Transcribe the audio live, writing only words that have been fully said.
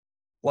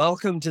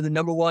Welcome to the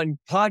No1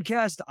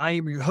 podcast. I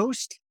am your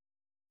host,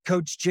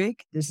 Coach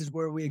Jake. This is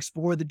where we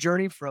explore the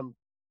journey from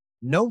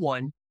no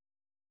one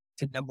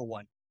to number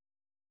one.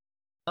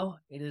 Oh,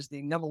 it is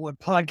the No1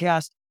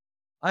 podcast.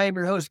 I am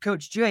your host,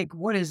 Coach Jake.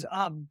 What is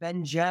up,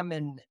 Benny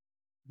Jammin?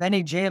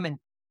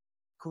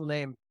 Cool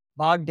name.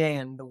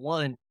 Bogdan, the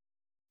one.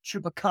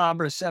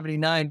 Chupacabra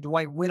 79,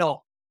 Dwight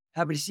Whittle.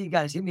 Happy to see you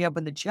guys. Hit me up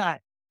in the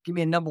chat. Give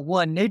me a number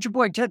one. Nature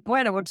Boy, Ted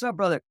Planet. What's up,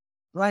 brother?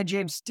 Brian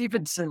James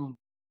Stevenson.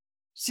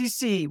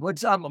 CC,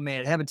 what's up, my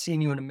man? Haven't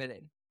seen you in a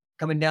minute.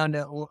 Coming down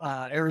to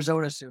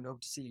Arizona soon. Hope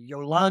to see you.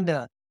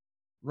 Yolanda,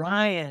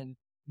 Ryan,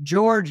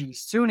 Georgie,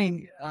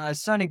 Sunny,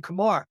 Sunny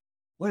Kumar.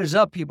 What is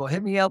up, people?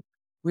 Hit me up.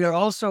 We are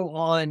also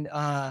on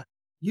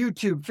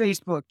YouTube,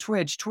 Facebook,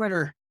 Twitch,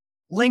 Twitter,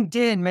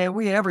 LinkedIn, man.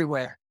 We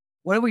everywhere.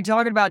 What are we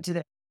talking about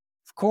today?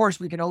 Of course,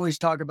 we can always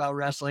talk about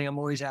wrestling. I'm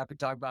always happy to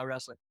talk about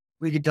wrestling.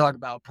 We could talk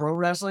about pro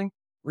wrestling.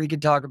 We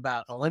could talk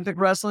about Olympic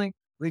wrestling.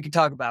 We could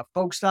talk about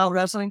folk style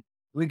wrestling.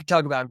 We could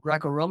talk about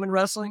Greco-Roman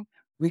wrestling.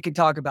 We could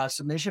talk about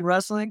submission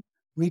wrestling.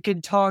 We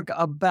could talk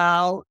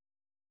about,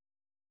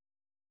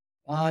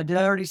 did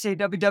I already say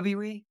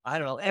WWE? I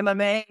don't know,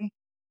 MMA,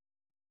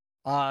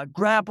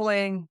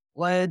 grappling.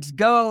 Let's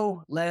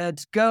go.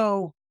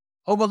 Oh,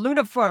 but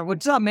Lunafar,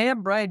 what's up,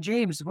 man? Brian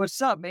James,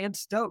 what's up, man?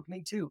 Stoked,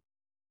 me too.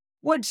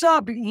 What's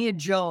up, Ian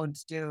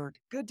Jones, dude?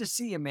 Good to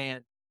see you,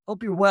 man.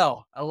 Hope you're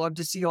well. I love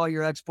to see all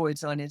your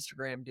exploits on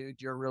Instagram,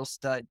 dude. You're a real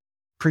stud.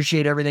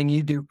 Appreciate everything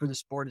you do for the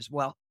sport as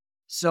well.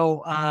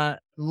 So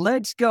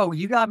let's go.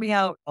 You got me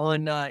out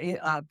on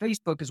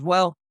Facebook as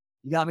well.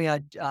 You got me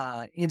on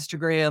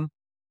Instagram.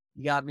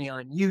 You got me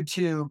on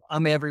YouTube.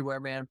 I'm everywhere,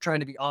 man. I'm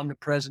trying to be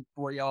omnipresent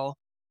for y'all.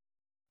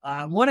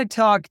 I want to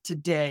talk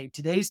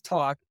today's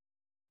talk,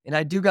 and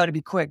I do got to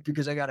be quick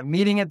because I got a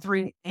meeting at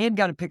 3 and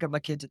got to pick up my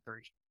kids at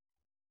 3.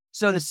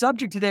 So the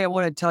subject today I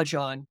want to touch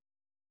on,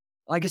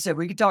 like I said,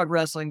 we could talk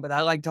wrestling, but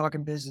I like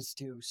talking business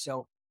too.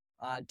 So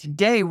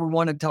today I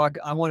want to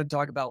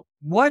talk about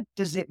what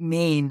does it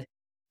mean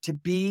to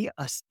be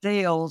a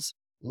sales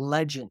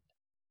legend,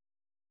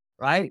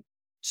 right?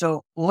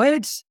 So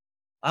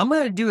I'm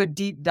going to do a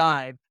deep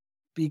dive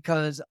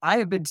because I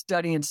have been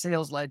studying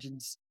sales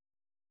legends.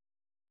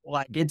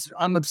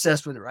 I'm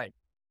obsessed with it, right?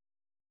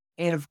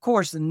 And of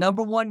course, the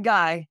number one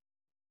guy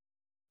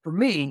for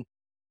me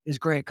is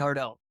Grant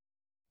Cardone.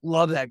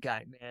 Love that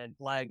guy, man.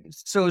 Like,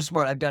 so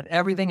smart. I've done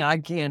everything I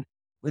can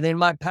within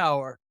my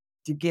power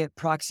to get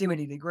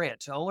proximity to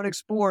Grant. So I want to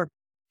explore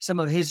some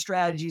of his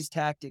strategies,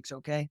 tactics,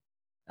 okay?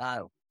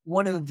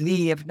 One of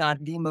the, if not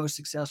the most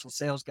successful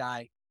sales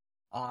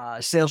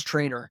sales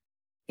trainer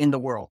in the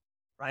world,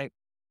 right?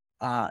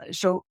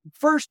 So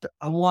first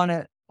I want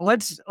to,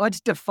 let's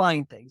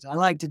define things. I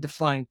like to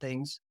define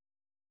things.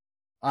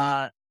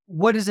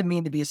 What does it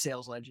mean to be a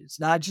sales legend? It's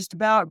not just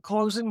about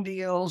closing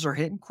deals or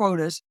hitting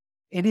quotas.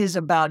 It is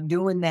about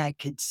doing that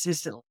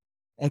consistently,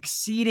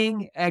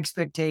 exceeding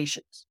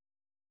expectations,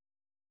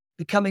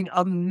 becoming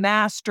a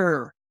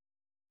master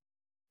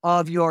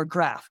of your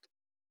craft.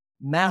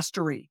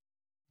 Mastery.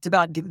 It's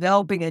about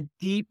developing a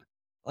deep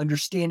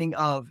understanding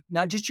of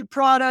not just your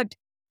product,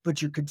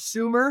 but your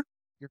consumer,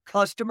 your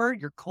customer,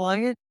 your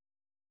client,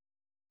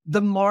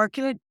 the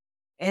market,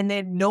 and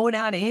then knowing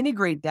how to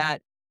integrate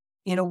that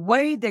in a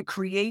way that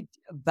creates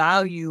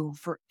value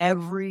for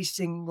every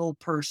single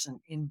person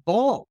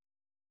involved.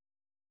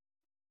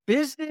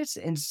 Business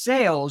and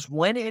sales,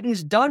 when it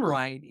is done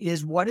right,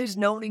 is what is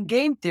known in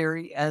game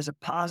theory as a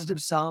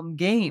positive sum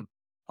game,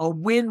 a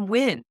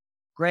win-win.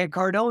 Grant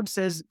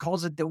Cardone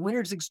calls it the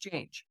winner's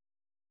exchange.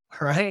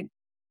 All right.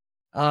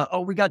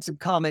 We got some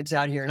comments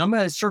out here, and I'm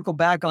going to circle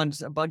back on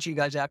a bunch of you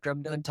guys after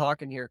I'm done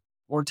talking here.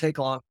 Won't take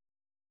long.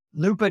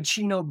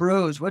 Lupacino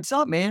Bros, what's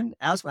up, man?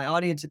 Ask my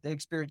audience if they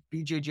experienced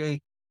BJJ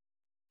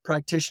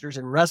practitioners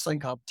in wrestling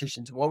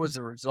competitions. What was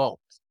the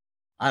result?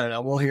 I don't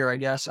know. We'll hear, I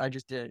guess. I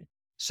just did.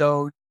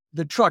 So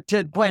the truck,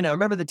 Ted Plain. I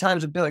remember the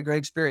times with Billy. Great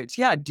experience.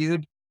 Yeah,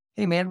 dude.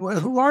 Hey, man,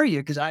 who are you?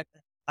 Because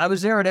I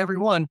was there at every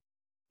one.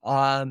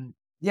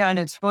 Yeah, and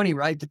it's funny,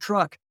 right? The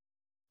truck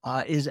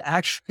is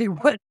actually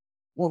what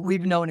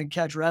we've known in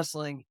catch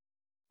wrestling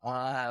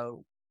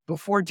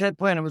before Ted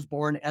Planet was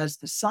born as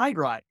the side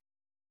ride.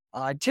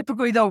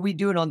 Typically, though, we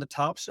do it on the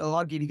top. So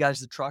I'll give you guys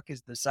the truck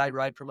as the side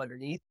ride from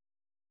underneath.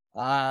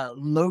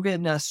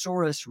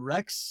 Loganosaurus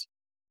Rex.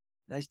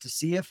 Nice to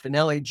see you.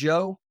 Finale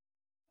Joe.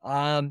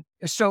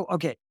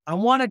 Okay, I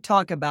want to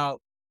talk about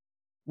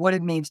what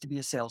it means to be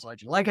a sales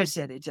legend. Like I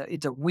said,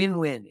 it's a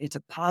win-win. It's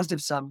a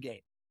positive sum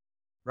game,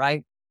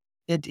 right?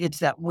 It's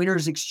that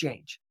winner's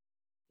exchange.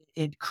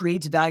 It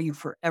creates value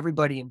for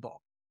everybody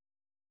involved.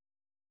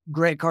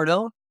 Grant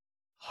Cardone,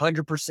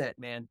 100%,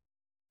 man.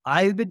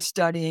 I've been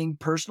studying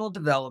personal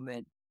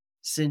development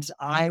since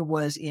I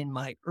was in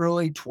my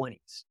early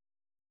 20s.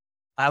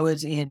 I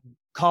was in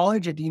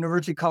college at the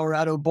University of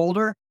Colorado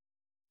Boulder.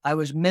 I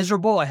was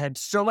miserable. I had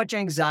so much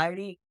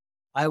anxiety.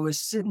 I was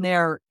sitting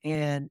there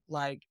and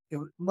it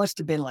must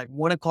have been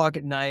 1 o'clock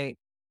at night,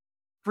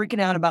 freaking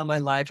out about my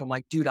life. I'm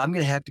like, dude, I'm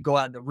going to have to go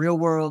out in the real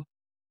world.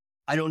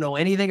 I don't know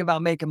anything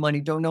about making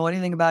money, don't know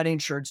anything about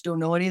insurance, don't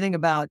know anything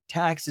about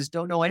taxes,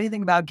 don't know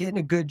anything about getting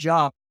a good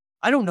job.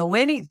 I don't know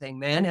anything,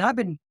 man. And I've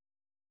been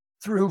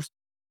through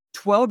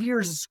 12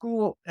 years of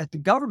school at the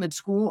government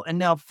school and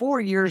now 4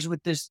 years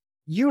with this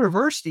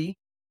university.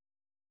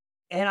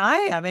 And I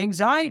have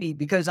anxiety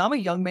because I'm a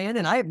young man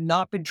and I have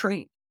not been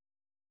trained.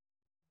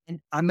 And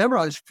I remember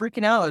I was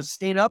freaking out. I was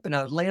staying up and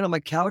I was laying on my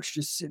couch,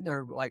 just sitting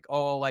there like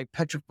all like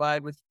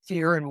petrified with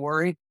fear and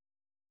worry.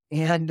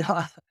 And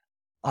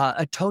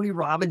a Tony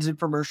Robbins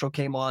infomercial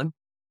came on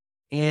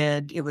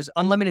and it was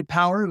unlimited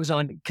power. It was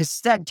on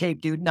cassette tape,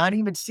 dude, not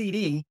even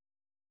CD.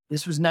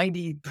 This was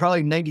 90,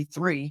 probably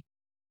 93.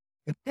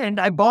 And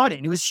I bought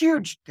it. It was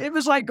huge. It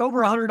was like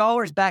over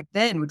 $100 back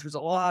then, which was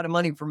a lot of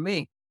money for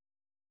me.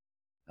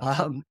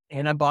 And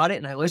I bought it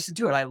and I listened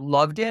to it. I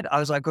loved it. I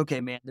was like, okay,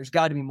 man, there's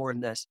got to be more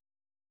than this.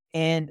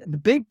 And the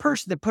big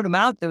person that put them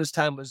out those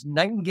time was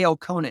Nightingale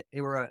Conant.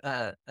 They were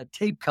a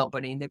tape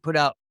company and they put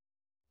out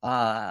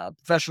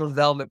professional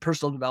development,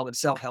 personal development,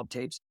 self-help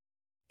tapes.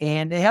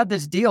 And they had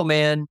this deal,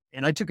 man,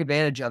 and I took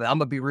advantage of it. I'm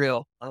gonna be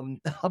real. I'm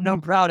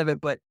not proud of it,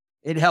 but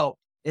it helped.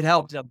 It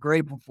helped. I'm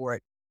grateful for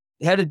it.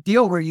 They had a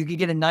deal where you could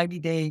get a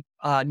 90-day,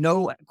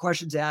 no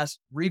questions asked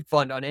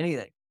refund on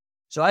anything.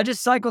 So I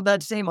just cycled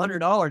that same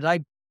 $100.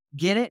 I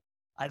get it.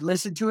 I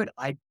listen to it.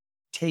 I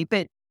tape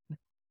it.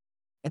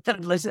 And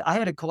then listen. I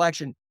had a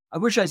collection. I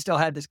wish I still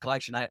had this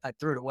collection. I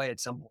threw it away at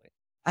some point.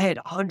 I had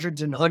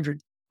hundreds and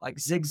hundreds, like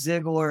Zig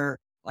Ziglar,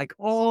 like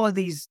all of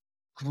these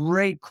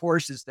great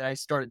courses that I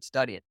started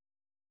studying.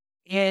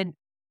 And,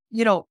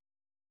 you know,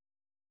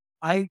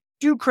 I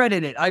do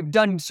credit it. I've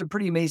done some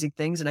pretty amazing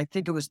things. And I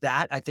think it was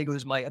that. I think it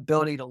was my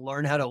ability to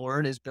learn how to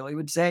learn, as Billy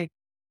would say,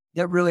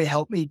 that really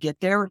helped me get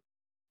there.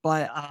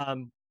 But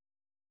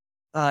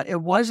it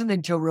wasn't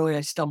until really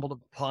I stumbled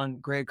upon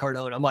Grant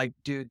Cardone. I'm like,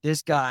 dude,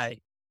 this guy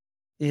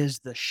is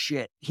the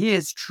shit. He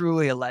is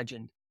truly a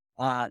legend.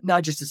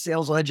 Not just a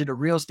sales legend, a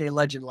real estate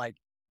legend. Like,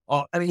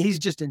 oh, I mean, he's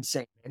just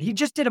insane. And he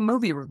just did a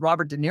movie with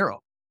Robert De Niro.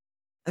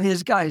 I mean,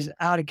 this guy is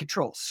out of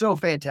control. So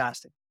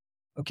fantastic.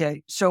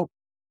 Okay. So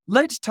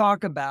let's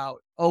talk about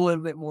a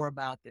little bit more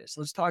about this.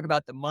 Let's talk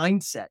about the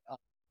mindset of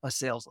a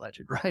sales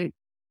legend, right?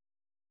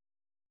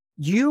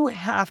 You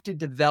have to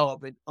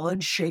develop an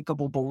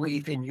unshakable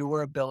belief in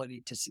your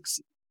ability to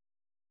succeed.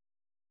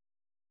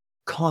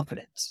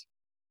 Confidence.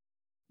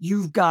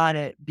 You've got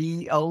to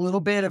be a little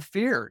bit of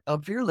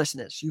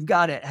fearlessness. You've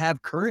got to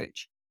have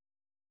courage.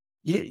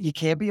 You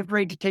can't be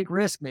afraid to take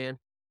risk, man.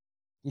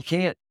 You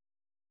can't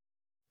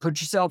put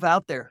yourself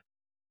out there.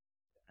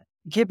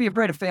 You can't be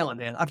afraid of failing,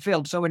 man. I've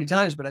failed so many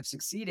times, but I've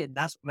succeeded.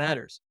 That's what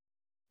matters.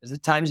 Is the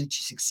times that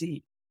you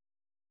succeed,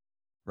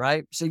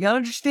 right? So you got to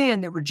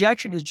understand that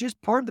rejection is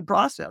just part of the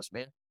process,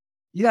 man.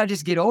 You got to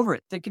just get over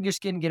it. Thicken your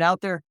skin, get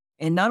out there.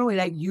 And not only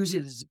that, use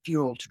it as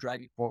fuel to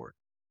drive you forward.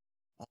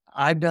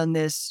 I've done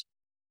this.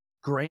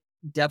 Grant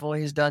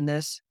definitely has done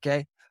this.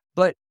 Okay.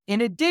 But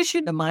in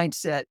addition to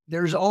mindset,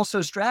 there's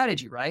also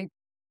strategy, right?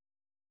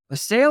 A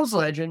sales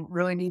legend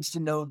really needs to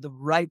know the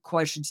right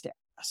questions to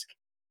ask,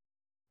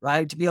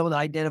 right? To be able to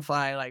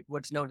identify like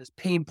what's known as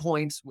pain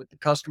points with the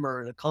customer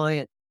or the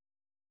client.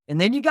 And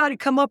then you got to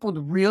come up with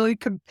really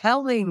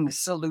compelling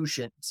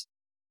solutions,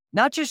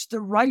 not just the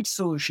right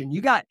solution.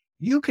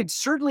 You could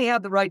certainly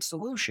have the right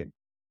solution,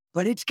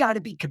 but it's got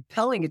to be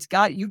compelling.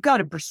 You've got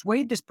to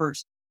persuade this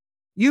person.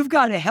 You've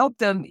got to help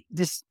them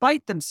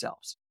despite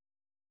themselves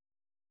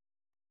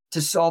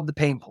to solve the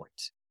pain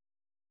points,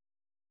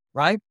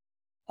 right?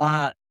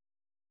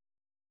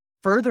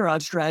 Further on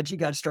strategy, you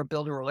got to start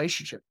building a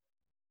relationship.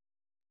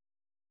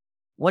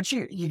 Once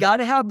you got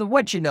to have the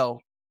what you know,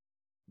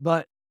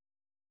 but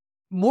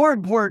more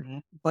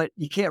important, but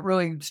you can't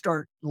really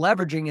start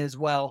leveraging it as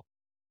well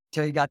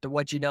till you got the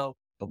what you know.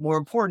 But more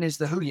important is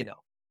the who you know,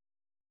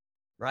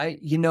 right?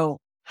 You know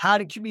how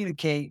to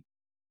communicate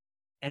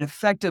and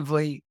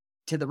effectively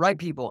to the right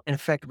people and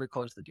effectively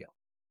close the deal.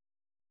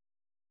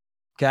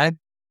 Okay.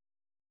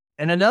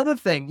 And another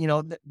thing,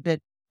 that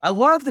I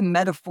love the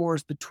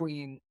metaphors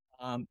between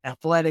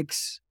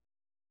athletics,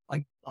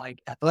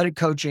 like athletic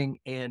coaching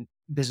and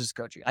business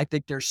coaching. I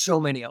think there's so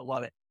many. I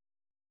love it.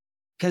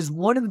 Because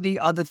one of the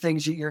other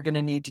things that you're going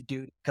to need to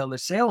do to become a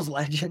sales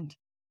legend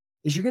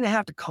is you're going to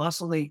have to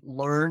constantly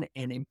learn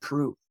and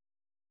improve,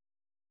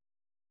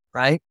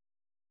 right?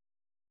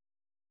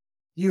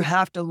 You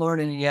have to learn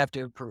and you have to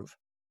improve.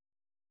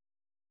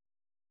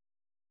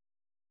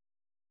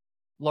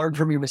 Learn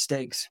from your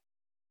mistakes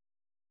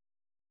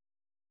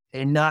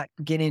and not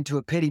get into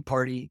a pity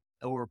party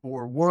or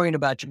worrying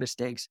about your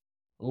mistakes.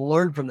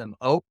 Learn from them.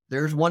 Oh,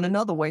 there's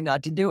another way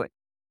not to do it.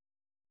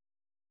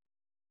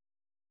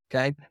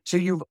 Okay. So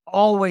you've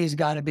always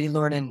got to be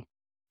learning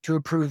to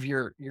improve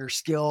your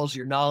skills,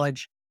 your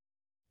knowledge.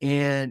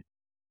 And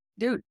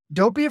dude,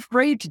 don't be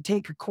afraid to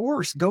take a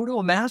course, go to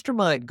a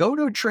mastermind, go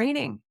to a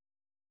training.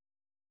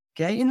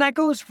 Okay. And that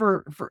goes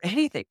for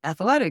anything.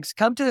 Athletics,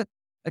 come to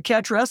a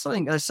catch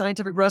wrestling, a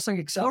scientific wrestling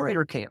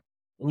accelerator camp,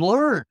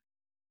 learn.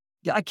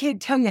 I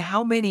can't tell you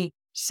how many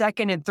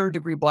second and third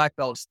degree black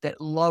belts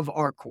that love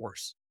our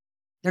course.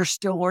 They're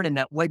still learning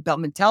that white belt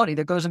mentality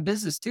that goes in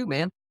business too,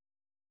 man.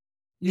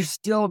 You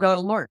still got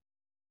to learn.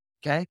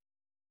 Okay.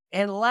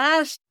 And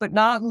last but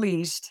not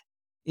least,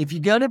 if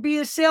you're going to be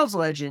a sales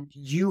legend,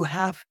 you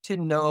have to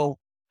know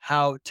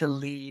how to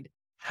lead,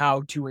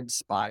 how to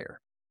inspire.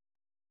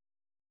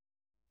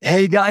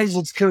 Hey guys,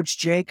 it's Coach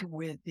Jake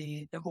with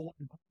the No1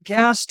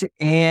 podcast.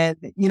 And,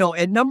 at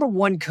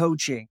No1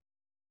 coaching,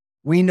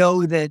 we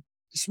know that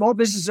small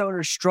business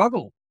owners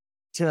struggle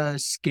to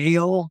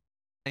scale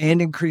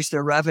and increase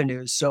their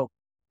revenues. So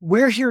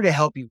we're here to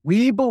help you.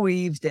 We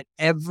believe that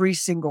every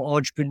single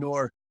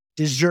entrepreneur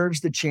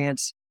deserves the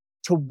chance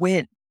to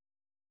win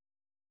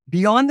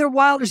beyond their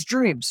wildest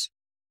dreams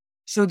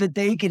so that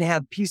they can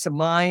have peace of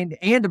mind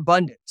and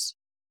abundance.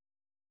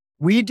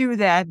 We do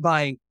that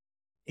by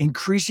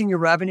increasing your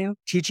revenue,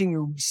 teaching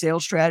you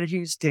sales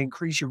strategies to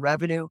increase your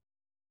revenue,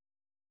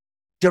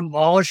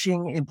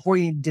 demolishing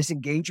employee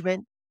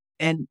disengagement.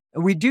 And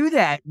we do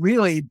that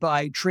really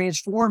by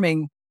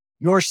transforming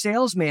your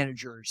sales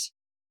managers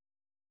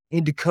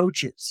into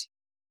coaches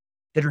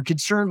that are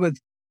concerned with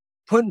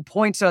putting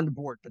points on the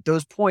board, but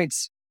those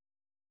points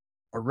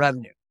are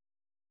revenue.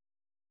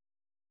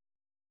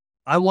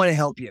 I want to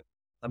help you.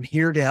 I'm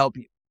here to help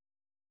you.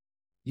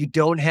 You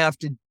don't have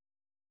to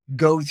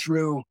go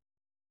through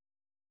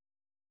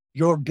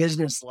your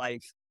business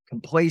life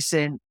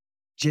complacent,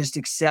 just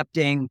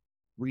accepting,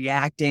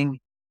 reacting.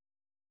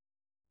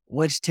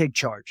 Let's take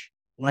charge.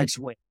 Let's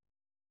win.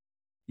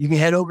 You can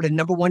head over to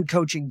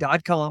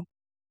no1coaching.com,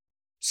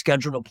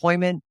 schedule an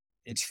appointment.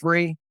 It's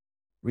free.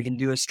 We can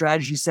do a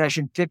strategy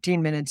session,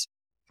 15 minutes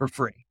for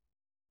free.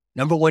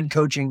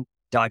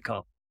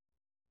 no1coaching.com.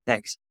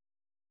 Thanks.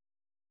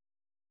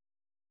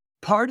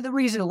 Part of the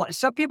reason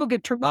some people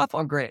get turned off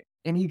on Grant,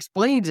 and he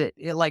explains it,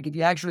 like if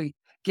you actually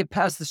get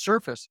past the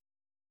surface,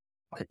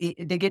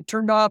 they get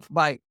turned off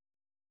by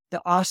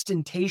the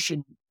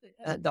ostentation,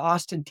 the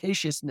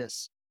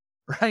ostentatiousness,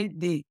 right?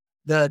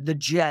 The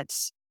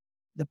jets,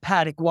 the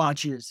paddock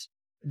watches,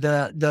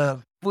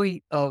 the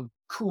fleet of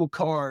cool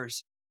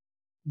cars,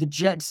 the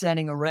jet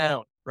setting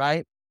around,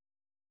 right?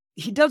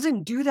 He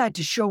doesn't do that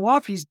to show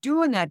off. He's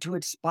doing that to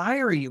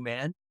inspire you,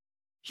 man.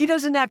 He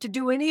doesn't have to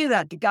do any of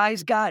that. The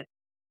guy's got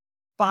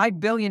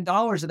 $5 billion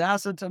in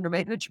assets under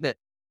management,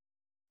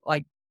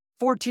 like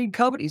 14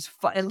 companies,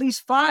 at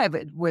least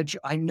 5, which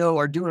I know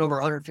are doing over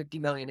 150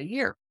 million a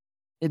year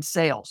in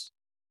sales.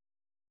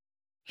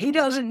 He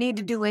doesn't need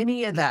to do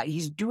any of that.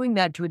 He's doing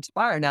that to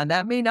inspire. Now,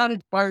 that may not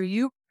inspire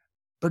you,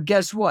 but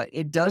guess what?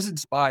 It does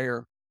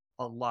inspire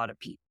a lot of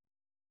people.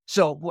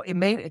 So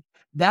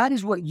that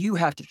is what you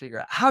have to figure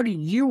out. How do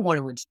you want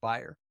to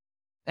inspire?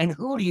 And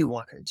who do you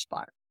want to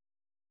inspire?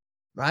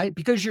 Right?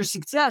 Because your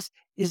success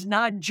is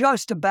not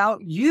just about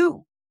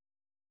you.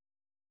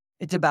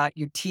 It's about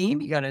your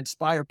team. You got to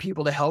inspire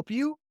people to help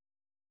you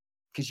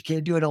because you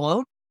can't do it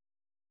alone.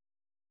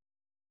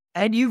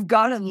 And you've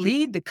got to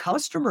lead the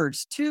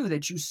customers too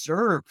that you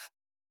serve.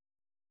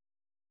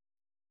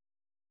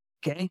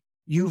 Okay.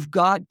 You've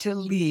got to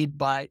lead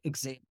by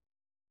example.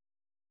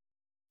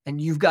 And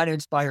you've got to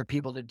inspire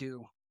people to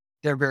do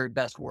their very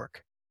best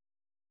work.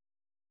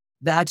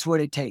 That's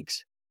what it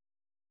takes.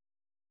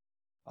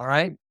 All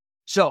right.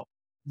 So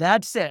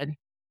that said,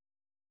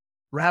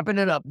 wrapping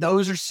it up,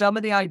 those are some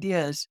of the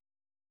ideas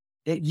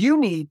that you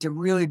need to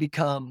really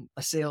become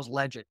a sales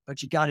legend,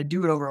 but you got to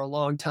do it over a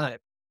long time.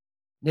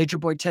 Nature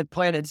Boy 10th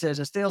Planet says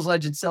a sales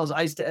legend sells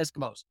ice to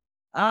Eskimos.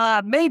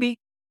 Maybe.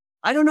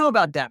 I don't know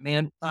about that,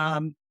 man.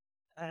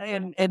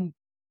 And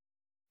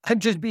I'm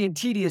just being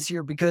tedious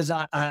here because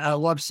I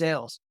love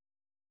sales.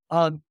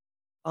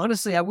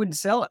 Honestly, I wouldn't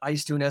sell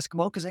ice to an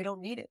Eskimo because they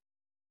don't need it.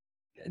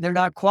 They're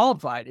not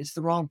qualified. It's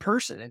the wrong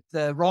person. It's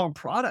the wrong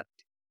product.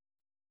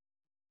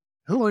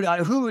 Who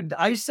would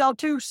ice sell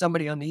to?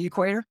 Somebody on the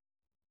equator.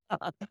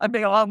 I'd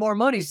make a lot more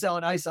money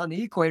selling ice on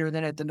the equator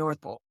than at the North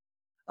Pole.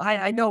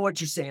 I know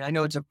what you're saying. I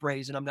know it's a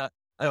phrase, and I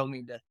don't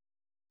mean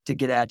to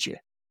get at you.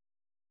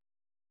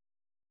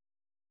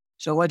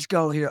 So let's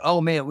go here. Oh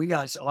man, we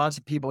got lots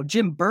of people.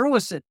 Jim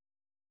Burleson,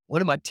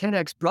 one of my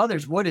 10X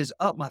brothers. What is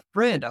up, my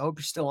friend? I hope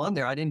you're still on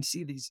there. I didn't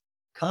see these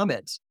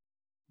comments.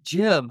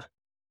 Jim,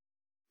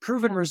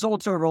 proven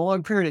results over a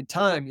long period of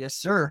time. Yes,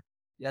 sir.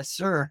 Yes,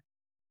 sir.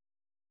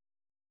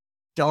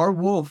 Dar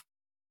Wolf.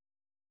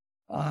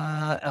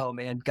 Oh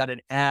man, got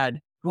an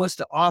ad. Who wants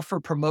to offer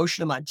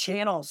promotion of my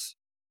channels?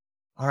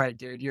 All right,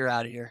 dude, you're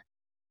out of here.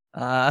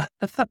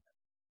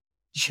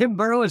 Jim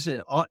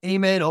Burleson,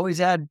 amen. Always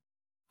had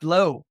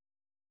flow.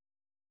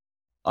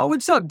 Oh,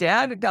 what's up,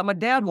 Dad? I got my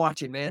dad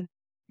watching, man.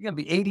 You're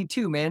gonna be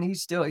 82, man.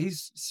 He's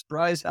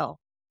spry as hell.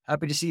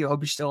 Happy to see you.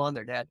 Hope you're still on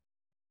there, Dad.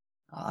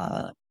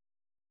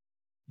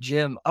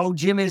 Jim. Oh,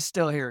 Jim is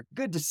still here.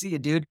 Good to see you,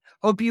 dude.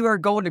 Hope you are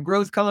going to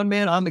GrowthCon,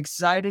 man. I'm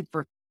excited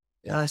for,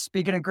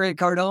 speaking of Grant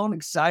Cardone,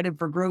 excited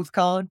for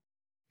GrowthCon.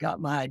 Got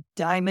my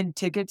diamond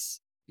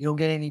tickets. You don't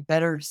get any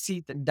better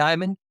seat than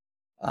diamond.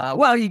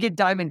 Well, you get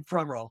diamond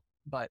front row,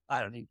 but I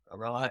don't need front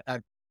row.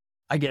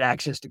 I get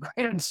access to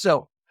Grant.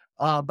 So,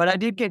 but I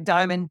did get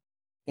diamond,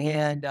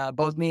 and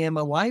both me and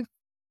my wife,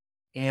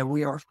 and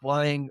we are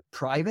flying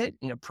private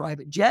in a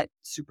private jet.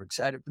 Super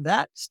excited for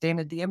that. Staying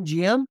at the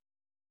MGM.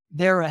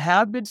 There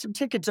have been some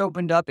tickets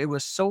opened up. It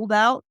was sold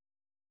out,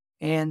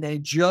 and they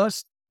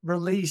just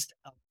released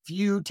a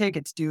few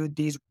tickets, dude.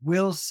 These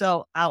will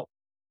sell out.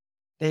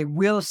 They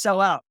will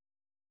sell out.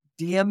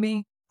 DM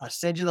me. I'll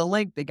send you the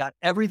link. They got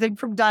everything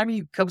from Diamond.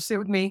 You come sit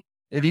with me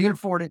if you can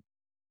afford it.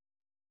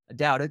 I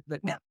doubt it,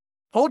 but now,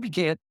 hope you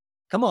can.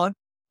 Come on.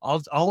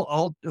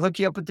 I'll hook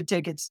you up with the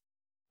tickets.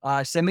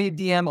 Send me a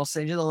DM. I'll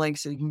send you the link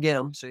so you can get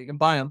them, so you can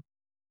buy them.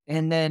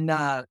 And then,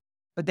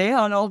 but they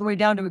on all the way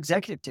down to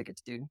executive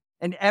tickets, dude.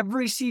 And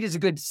every seat is a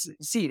good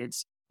seat.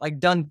 It's like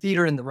done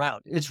theater in the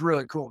round. It's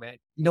really cool, man.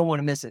 You don't want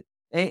to miss it.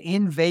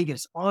 In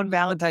Vegas on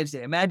Valentine's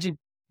Day. Imagine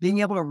being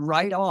able to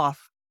write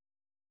off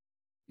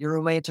your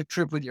romantic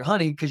trip with your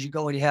honey because you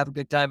go and you have a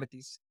good time at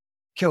these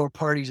killer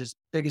parties, this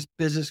biggest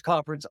business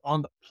conference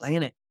on the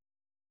planet.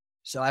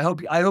 So I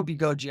hope you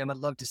go, Jim. I'd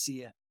love to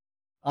see you.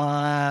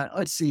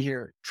 Let's see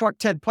here. Truck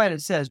Ted Planet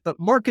says, but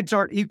markets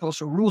aren't equal,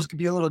 so rules can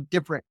be a little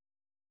different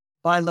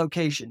by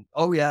location.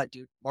 Oh yeah,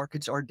 dude.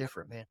 Markets are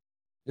different, man.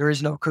 There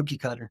is no cookie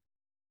cutter.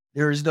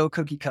 There is no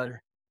cookie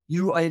cutter.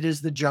 It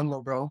is the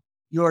jungle, bro.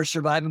 You are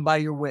surviving by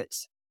your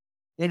wits.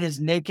 It is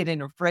naked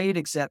and afraid,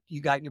 except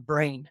you got your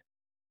brain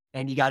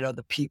and you got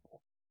other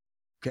people.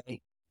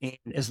 Okay.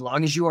 And as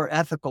long as you are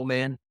ethical,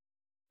 man,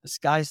 the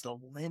sky's the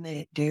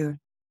limit, dude.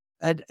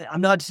 I'm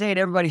not saying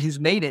everybody who's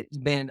made it has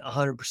been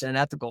 100%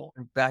 ethical.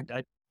 In fact,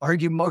 I'd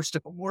argue most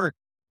of them weren't.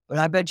 But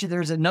I bet you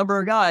there's a number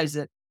of guys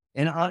that,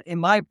 and in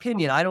my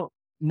opinion, I don't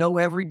know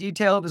every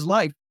detail of his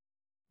life,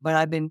 but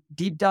I've been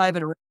deep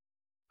diving around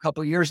a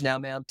couple of years now,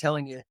 man. I'm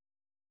telling you,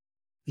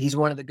 he's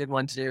one of the good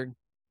ones, dude.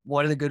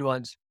 One of the good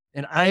ones.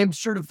 And I am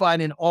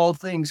certified in all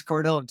things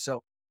Cardone.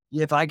 So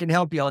if I can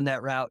help you on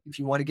that route, if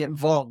you want to get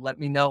involved, let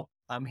me know.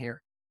 I'm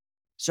here.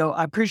 So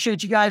I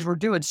appreciate you guys. We're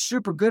doing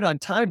super good on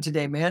time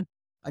today, man.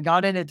 I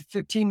got in at the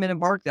 15-minute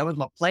mark. That was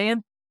my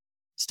plan.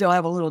 Still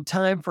have a little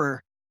time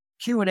for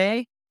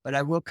Q&A, but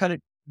I will cut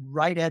it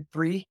right at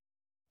 3.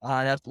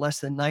 That's less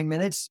than 9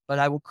 minutes, but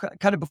I will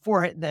cut it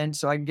before then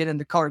so I can get in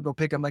the car and go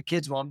pick up my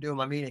kids while I'm doing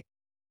my meeting.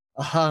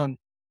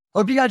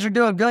 Hope you guys are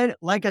doing good.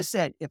 Like I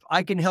said, if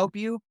I can help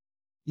you,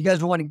 you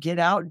guys want to get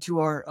out into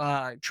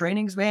our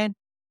trainings, man.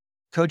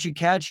 Coach and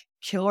Catch,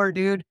 killer,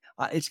 dude.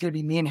 It's going to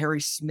be me and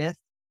Harry Smith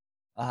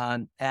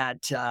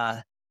at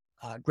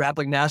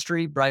Grappling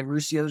Mastery, Brian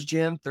Russio's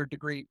gym, 3rd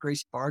degree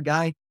Gracie Barr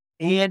guy,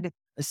 and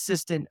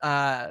assistant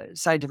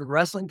scientific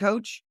wrestling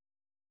coach.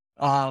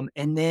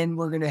 And then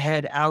we're going to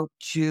head out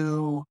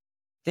to,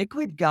 I think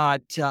we've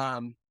got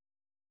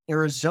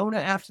Arizona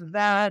after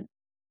that.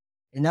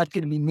 And that's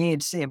going to be me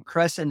and Sam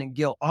Crescent and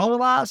Gil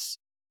Olivas.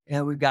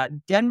 And we've got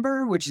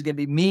Denver, which is going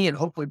to be me and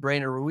hopefully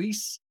Brandon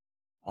Ruiz,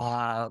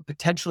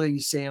 potentially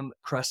Sam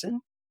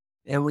Crescent.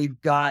 And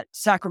we've got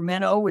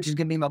Sacramento, which is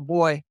going to be my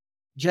boy,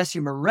 Jesse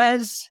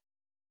Merez,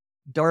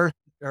 Darth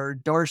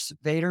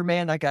Vader,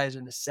 man. That guy's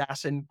an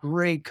assassin.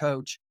 Great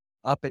coach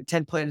up at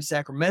 10th Planet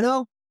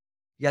Sacramento.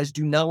 You guys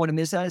do not want to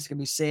miss that. It's going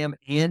to be Sam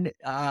and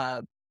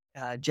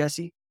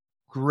Jesse.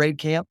 Great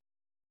camp.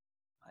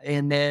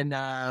 And then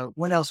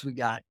what else we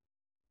got?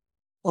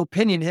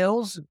 Opinion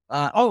Hills.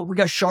 We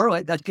got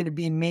Charlotte. That's going to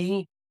be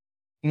me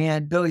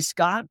and Billy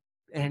Scott.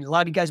 And a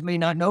lot of you guys may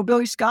not know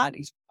Billy Scott.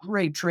 He's a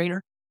great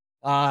trainer.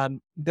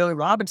 Billy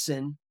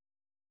Robinson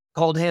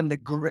called him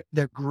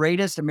the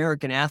greatest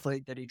American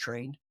athlete that he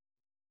trained.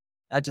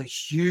 That's a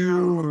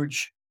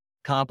huge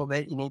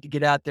compliment. You need to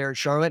get out there in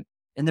Charlotte.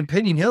 And then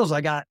Opinion Hills,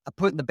 I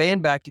put the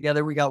band back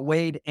together. We got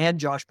Wade and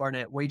Josh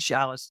Barnett, Wade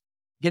Chalice,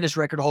 Guinness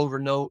record holder,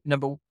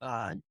 number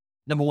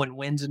 1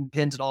 wins and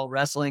pins in all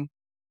wrestling.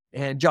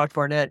 And Josh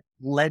Barnett,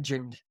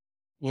 legend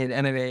in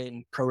MMA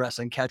and pro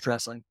wrestling, catch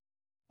wrestling.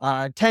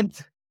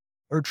 10th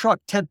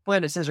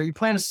Planet says, are you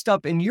planning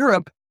stuff in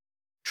Europe?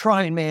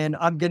 Trying, man.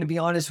 I'm going to be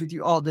honest with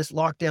you. All this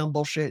lockdown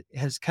bullshit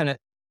has kind of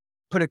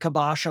put a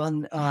kibosh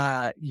on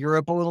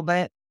Europe a little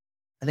bit.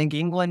 I think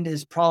England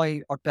is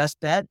probably our best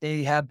bet.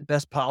 They have the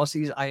best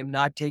policies. I'm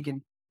not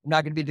going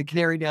to be the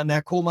canary down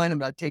that coal mine. I'm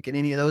not taking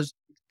any of those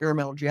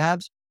experimental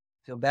jabs.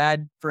 Feel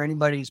bad for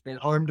anybody who's been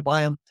harmed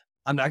by them.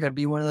 I'm not going to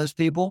be one of those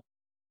people.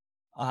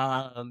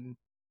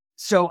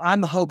 So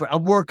I'm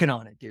working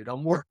on it, dude.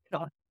 I'm working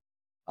on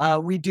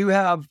it. We do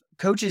have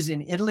coaches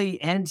in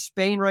Italy and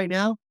Spain right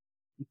now.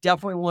 You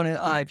definitely want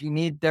to, if you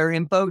need their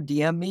info,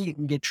 DM me. You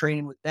can get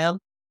training with them.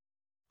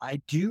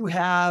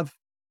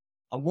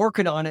 I'm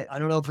working on it. I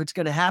don't know if it's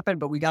going to happen,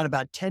 but we got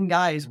about 10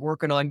 guys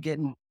working on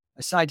getting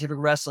a Scientific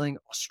Wrestling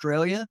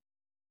Australia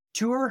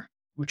tour,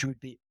 which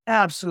would be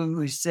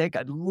absolutely sick.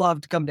 I'd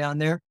love to come down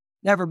there.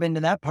 Never been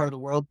to that part of the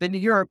world. Been to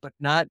Europe, but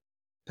not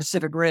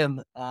Pacific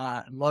Rim.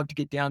 I'd love to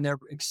get down there,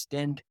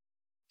 extend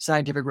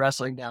Scientific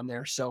Wrestling down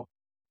there. So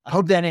I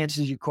hope that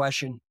answers your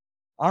question.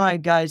 All right,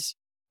 guys.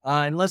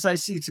 Unless I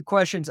see some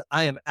questions,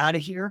 I am out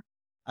of here.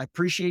 I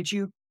appreciate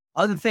you.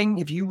 Other thing,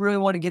 if you really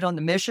want to get on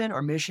the mission,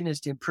 our mission is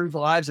to improve the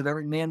lives of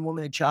every man,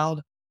 woman, and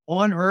child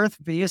on earth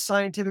via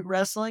Scientific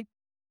Wrestling.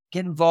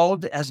 Get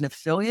involved as an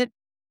affiliate.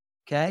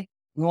 Okay.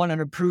 We want to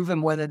improve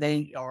them, whether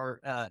they are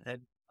a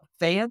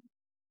fan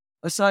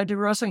of scientific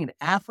wrestling, an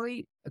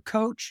athlete, a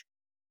coach,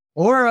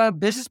 or a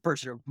business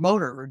person, or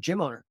promoter, or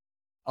gym owner,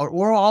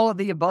 or all of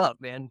the above,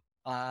 man.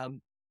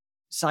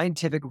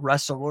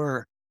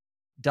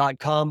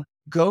 scientificwrestler.com.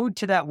 Go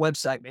to that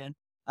website, man.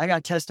 I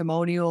got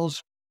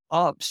testimonials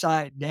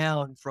upside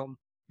down from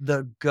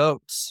the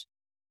GOATs.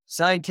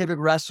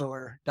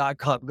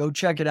 Scientificwrestler.com. Go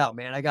check it out,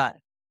 man. I got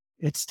it.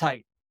 It's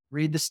tight.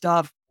 Read the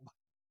stuff.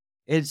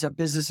 It's a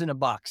business in a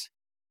box.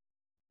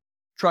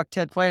 Truck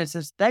Ted Planet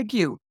says, thank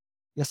you.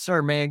 Yes,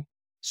 sir, man.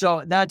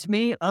 So that's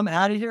me. I'm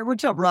out of here.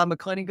 What's up, Rob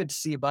McClenny? Good to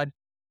see you, bud.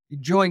 You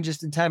joined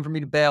just in time for me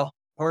to bail.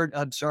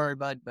 I'm sorry,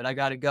 bud, but I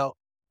got to go.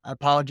 I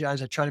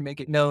apologize. I try to make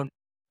it known.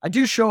 I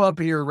do show up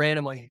here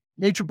randomly.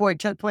 Nature Boy,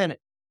 10th Planet.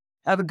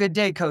 Have a good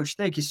day, Coach.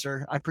 Thank you,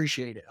 sir. I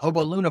appreciate it.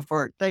 Hobo Luna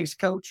Fart. Thanks,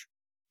 Coach.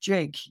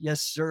 Jake.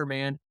 Yes, sir,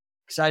 man.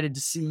 Excited to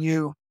see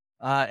you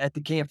at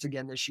the camps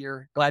again this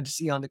year. Glad to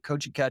see you on the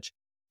Coach and Catch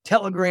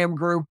Telegram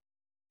group.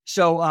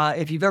 So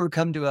if you've ever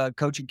come to a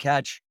Coach and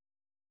Catch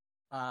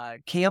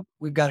camp,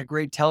 we've got a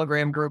great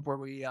Telegram group where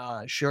we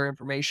share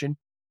information.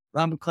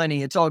 Ron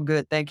McClenny, it's all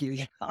good. Thank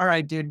you. All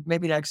right, dude.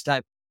 Maybe next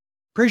time.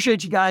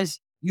 Appreciate you guys.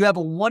 You have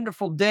a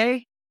wonderful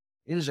day.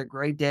 It is a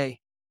great day.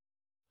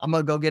 I'm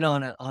gonna go get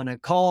on a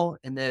call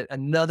and then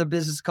another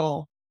business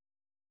call.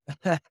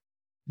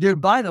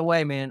 Dude, by the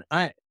way, man,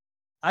 I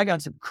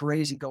got some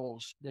crazy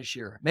goals this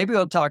year. Maybe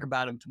we'll talk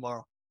about them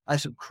tomorrow. I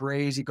have some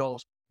crazy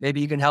goals. Maybe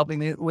you can help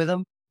me with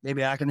them.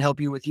 Maybe I can help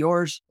you with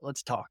yours.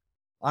 Let's talk.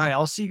 All right,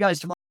 I'll see you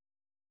guys tomorrow.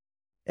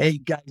 Hey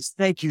guys,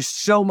 thank you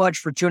so much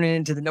for tuning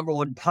into the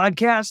 #1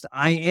 podcast.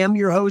 I am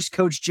your host,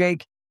 Coach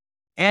Jake.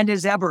 And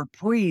as ever,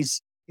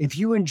 please, if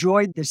you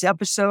enjoyed this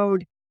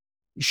episode,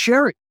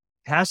 share it,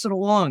 pass it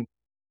along,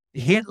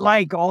 hit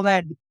like, all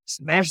that,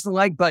 smash the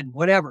like button,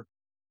 whatever.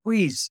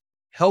 Please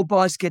help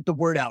us get the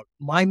word out.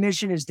 My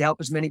mission is to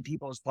help as many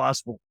people as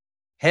possible.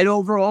 Head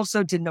over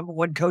also to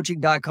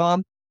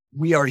no1coaching.com.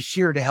 We are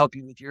here to help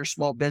you with your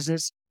small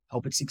business,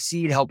 help it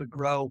succeed, help it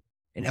grow,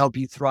 and help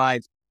you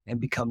thrive and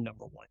become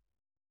 #1.